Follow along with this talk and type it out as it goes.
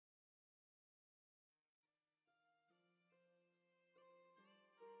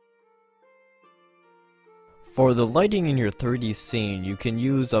For the lighting in your 3D scene, you can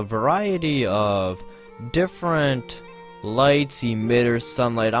use a variety of different lights, emitters,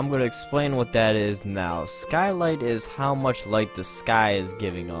 sunlight. I'm going to explain what that is now. Skylight is how much light the sky is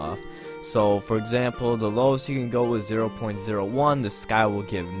giving off. So for example, the lowest you can go is 0.01, the sky will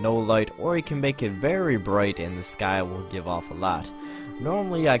give no light, or you can make it very bright and the sky will give off a lot.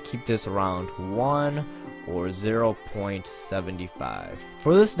 Normally I keep this around 1 or 0.75.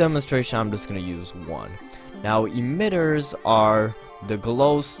 For this demonstration I'm just going to use 1. Now emitters are the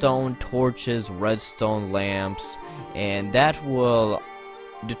glowstone torches, redstone lamps, and that will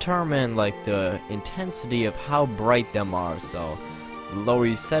determine like the intensity of how bright them are. So the lower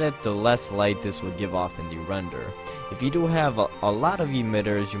you set it, the less light this will give off in the render. If you do have a lot of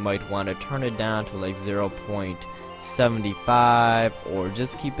emitters, you might want to turn it down to like 0.75 or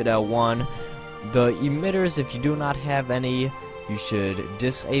just keep it at 1. The emitters, if you do not have any, you should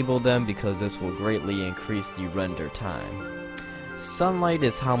disable them because this will greatly increase the render time. Sunlight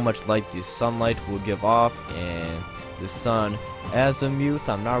is how much light the sunlight will give off, and the sun azimuth,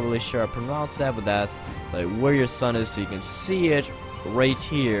 I'm not really sure I pronounce that, but that's like where your sun is, so you can see it right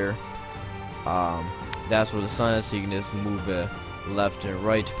here. That's where the sun is, so you can just move it left and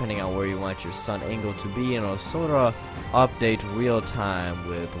right depending on where you want your sun angle to be, and it'll sort of update real time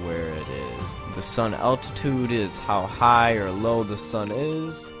with where it is. The sun altitude is how high or low the sun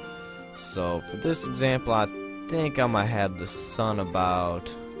is. So for this example, I think I'm gonna have the sun about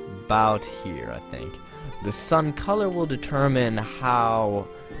here. I think the sun color will determine how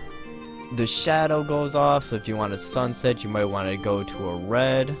the shadow goes off. So if you want a sunset, you might want to go to a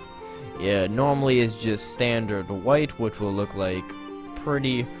red. Yeah, normally it's just standard white, which will look like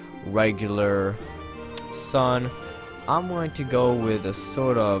pretty regular sun. I'm going to go with a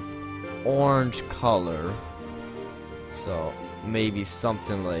sort of orange color, so maybe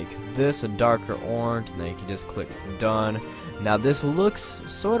something like this, a darker orange, and then you can just click done. Now this looks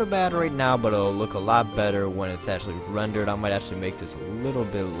sort of bad right now, but it'll look a lot better when it's actually rendered. I might actually make this a little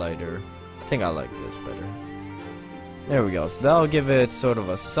bit lighter. I think I like this better. There we go, so that'll give it sort of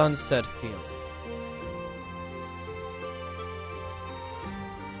a sunset feel.